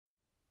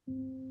For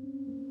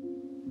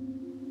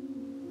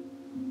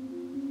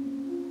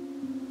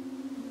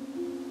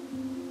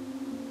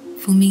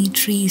me,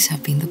 trees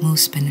have been the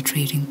most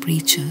penetrating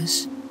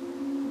preachers.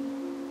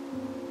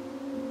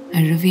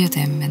 I revere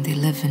them when they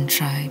live in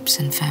tribes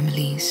and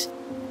families,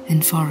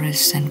 in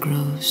forests and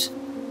groves.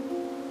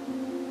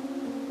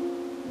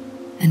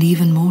 And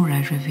even more,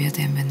 I revere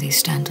them when they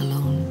stand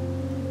alone.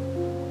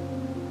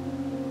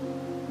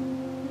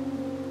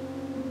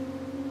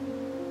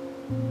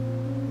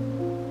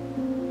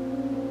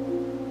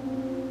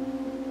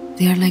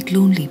 They are like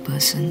lonely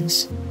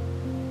persons,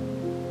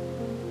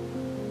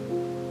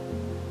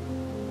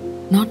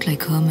 not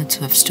like hermits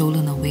who have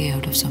stolen a way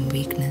out of some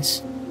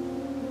weakness,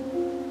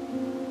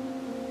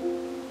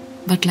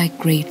 but like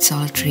great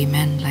solitary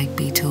men like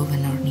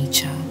Beethoven or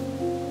Nietzsche.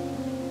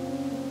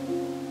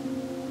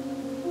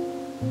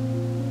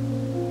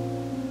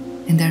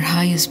 In their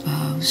highest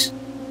boughs,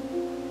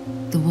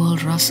 the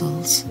world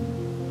rustles.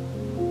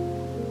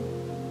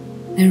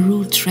 Their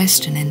roots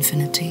rest in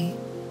infinity,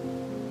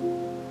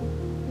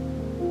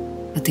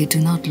 but they do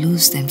not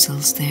lose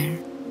themselves there.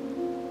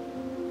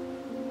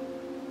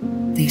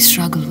 They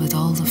struggle with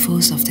all the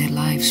force of their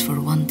lives for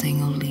one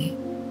thing only: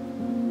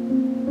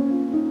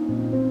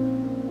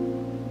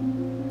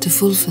 to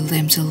fulfill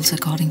themselves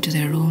according to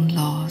their own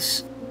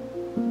laws,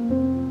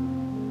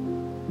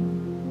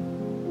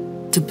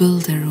 to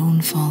build their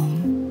own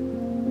form,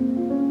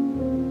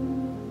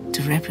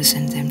 to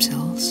represent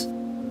themselves.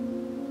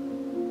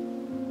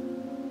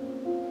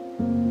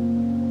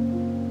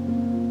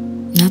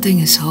 Nothing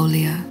is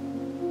holier,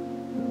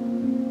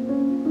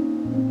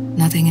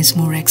 nothing is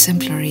more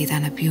exemplary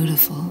than a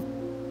beautiful,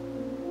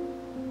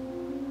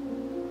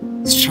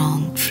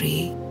 strong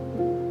tree.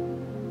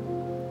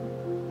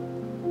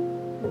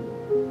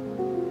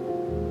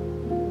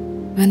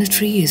 When a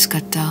tree is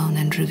cut down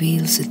and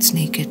reveals its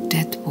naked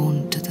death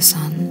wound to the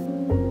sun,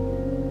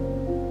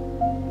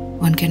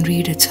 one can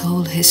read its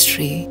whole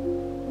history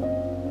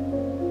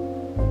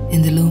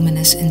in the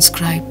luminous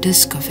inscribed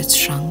disk of its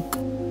trunk,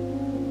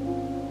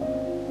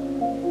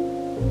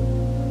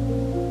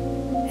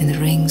 in the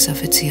rings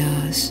of its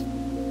ears,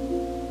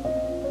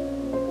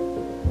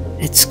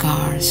 its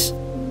scars,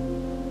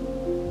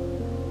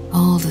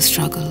 all the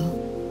struggle,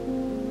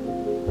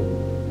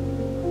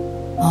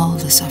 all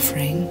the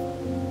suffering,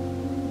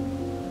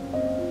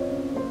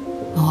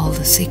 all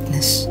the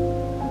sickness,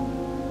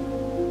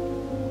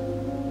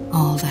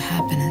 all the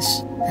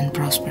happiness and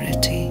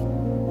prosperity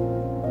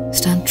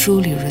stand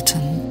truly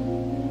written.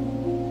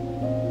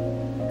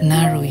 The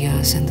narrow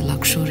years and the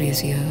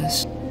luxurious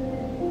years,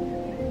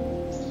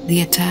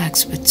 the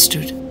attacks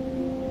withstood,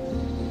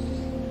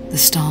 the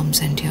storms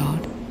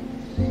endured,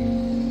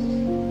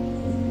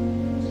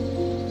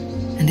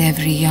 and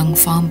every young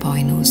farm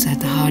boy knows that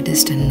the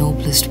hardest and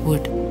noblest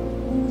wood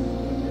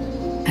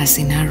has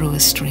the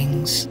narrowest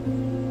strings,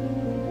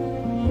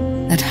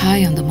 that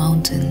high on the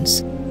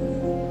mountains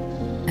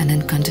and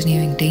in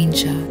continuing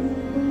danger,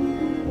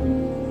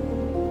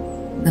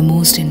 the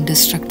most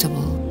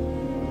indestructible,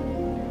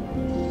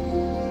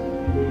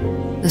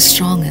 the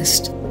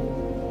strongest,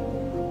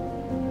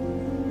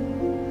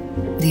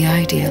 the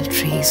ideal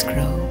trees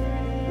grow.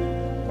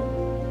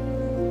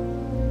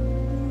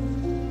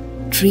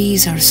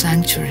 Trees are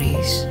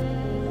sanctuaries.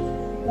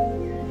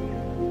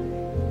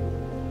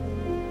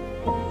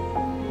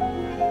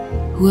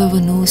 Whoever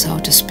knows how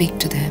to speak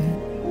to them,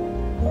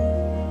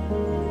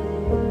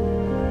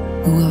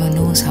 whoever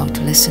knows how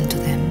to listen to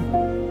them,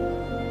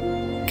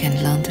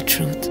 can learn the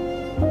truth.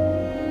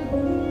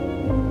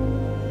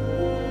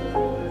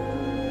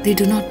 They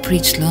do not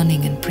preach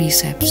learning and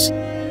precepts.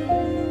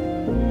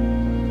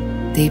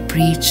 They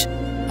preach,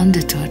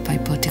 undeterred by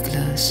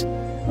particulars,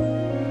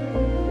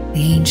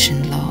 the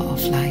ancient law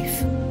of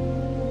life.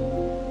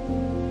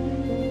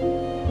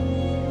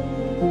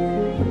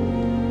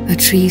 A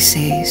tree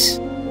says,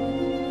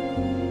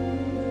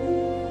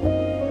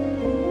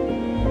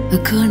 "A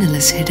kernel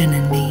is hidden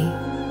in me,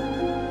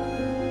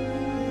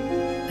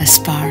 a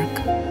spark,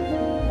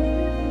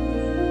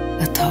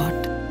 a thought.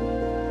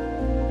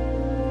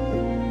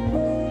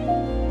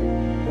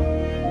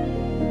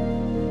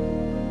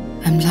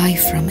 I'm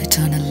life from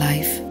eternal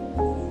life.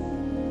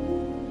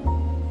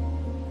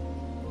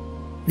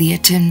 The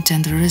attempt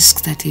and the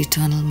risk that the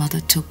Eternal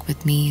Mother took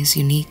with me is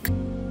unique.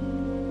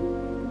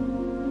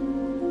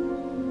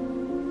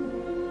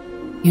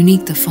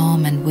 Unique the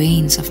form and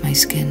veins of my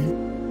skin.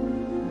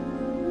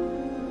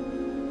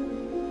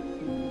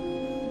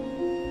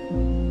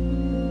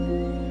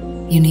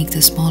 Unique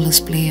the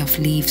smallest play of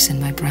leaves in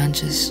my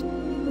branches,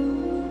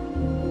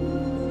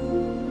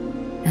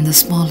 and the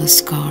smallest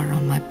scar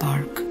on my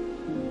bark.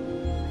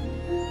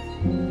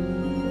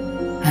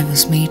 I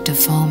was made to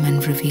form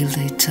and reveal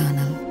the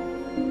eternal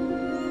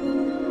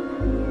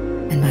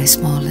in my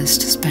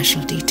smallest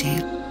special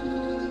detail."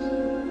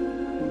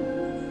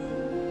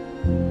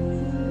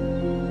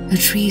 A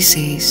tree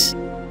says,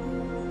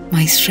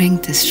 "My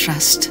strength is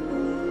trust.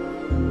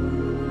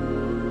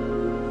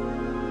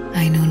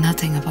 I know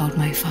nothing about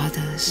my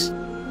fathers.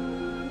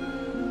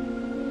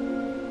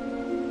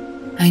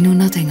 I know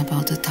nothing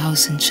about the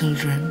 1,000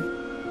 children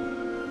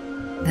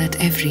that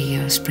every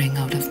year spring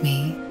out of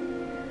me.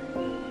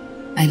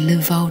 I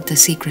live out the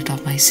secret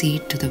of my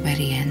seed to the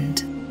very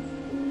end,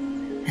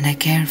 and I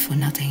care for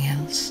nothing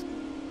else.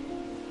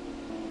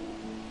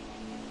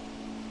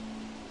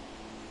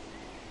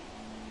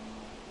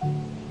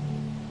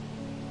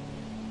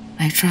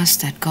 I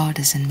trust that God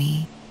is in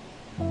me.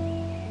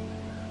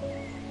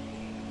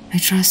 I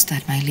trust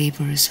that my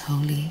labor is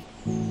holy.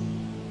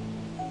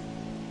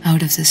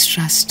 Out of this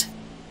trust,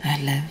 I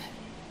live.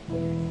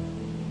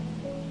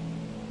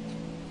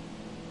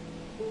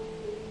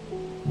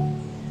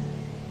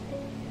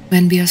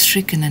 When we are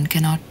stricken and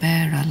cannot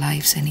bear our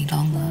lives any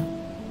longer,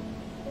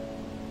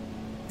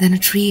 then a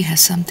tree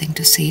has something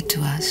to say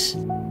to us.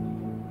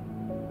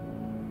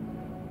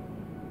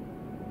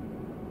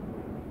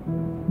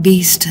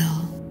 Be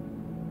still.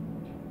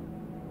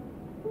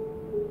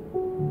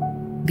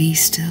 Be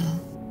still.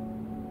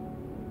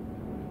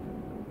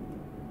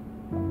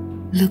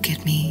 Look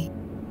at me.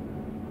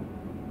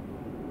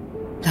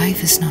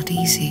 Life is not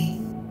easy.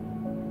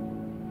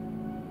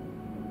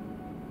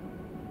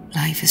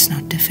 Life is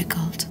not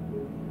difficult.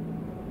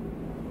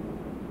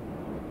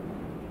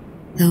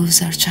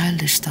 Those are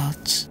childish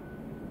thoughts.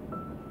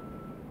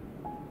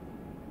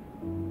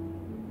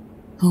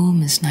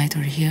 Home is neither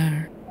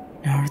here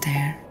nor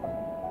there.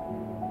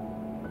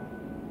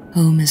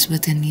 Home is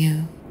within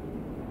you.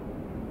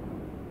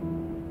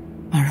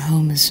 Our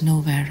home is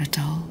nowhere at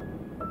all.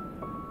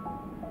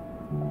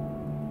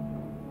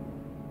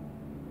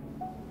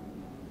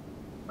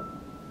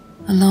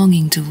 A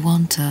longing to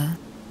wander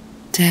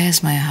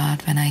tears my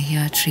heart when I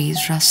hear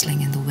trees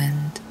rustling in the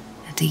wind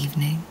at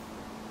evening.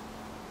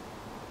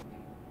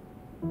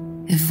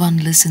 If one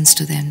listens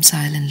to them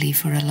silently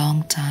for a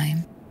long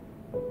time,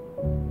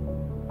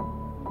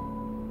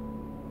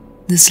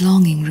 this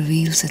longing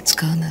reveals its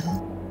kernel,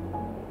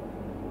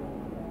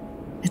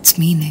 its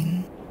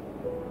meaning.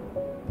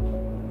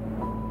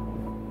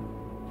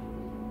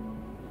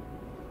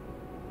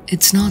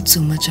 It's not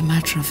so much a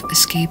matter of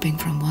escaping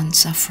from one's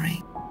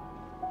suffering,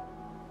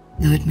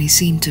 though it may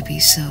seem to be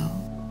so.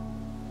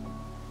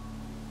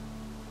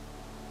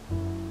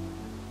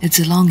 It's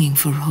a longing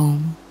for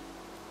home,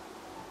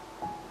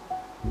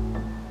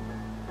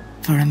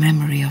 for a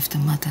memory of the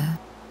mother,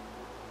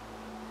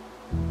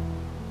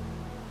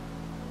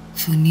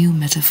 for new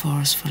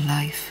metaphors for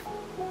life.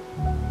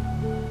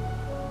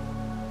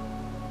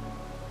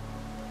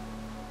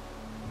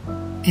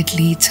 It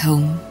leads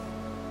home.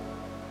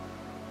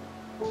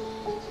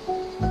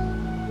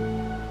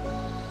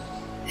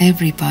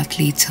 Every path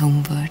leads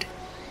homeward.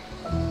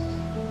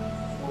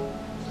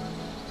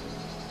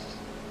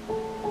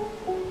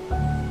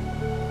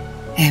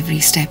 Every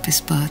step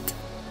is birth.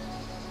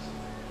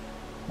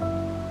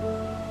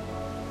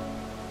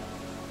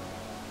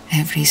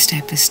 Every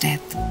step is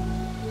death.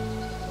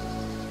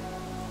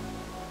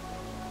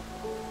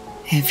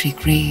 Every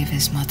grave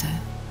is mother.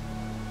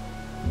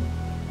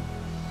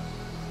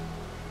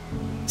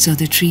 So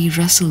the tree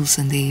rustles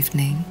in the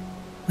evening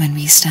when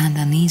we stand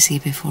uneasy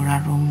before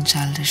our own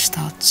childish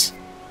thoughts.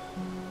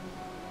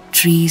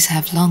 Trees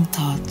have long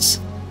thoughts,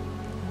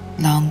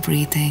 long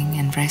breathing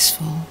and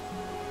restful,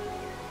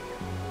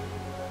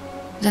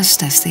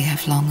 just as they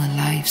have longer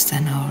lives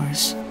than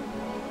ours.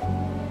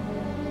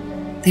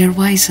 They are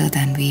wiser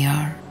than we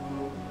are,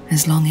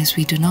 as long as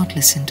we do not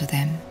listen to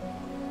them.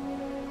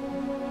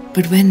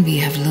 But when we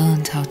have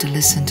learned how to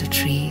listen to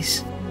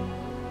trees,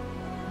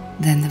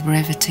 then the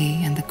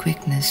brevity and the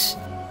quickness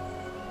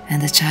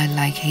and the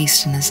childlike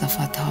hastiness of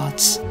our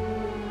thoughts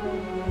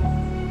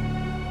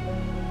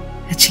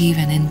achieve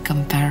an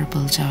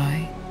incomparable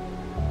joy.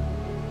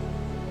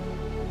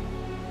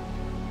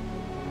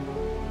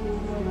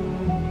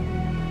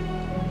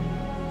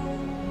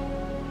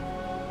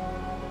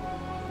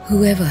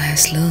 Whoever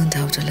has learned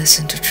how to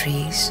listen to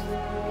trees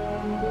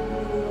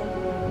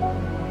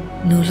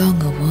no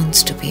longer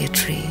wants to be a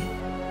tree.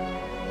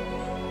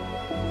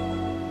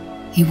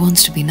 He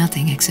wants to be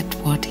nothing except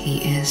what he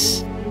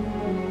is.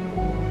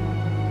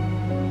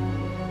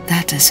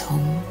 That is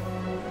home.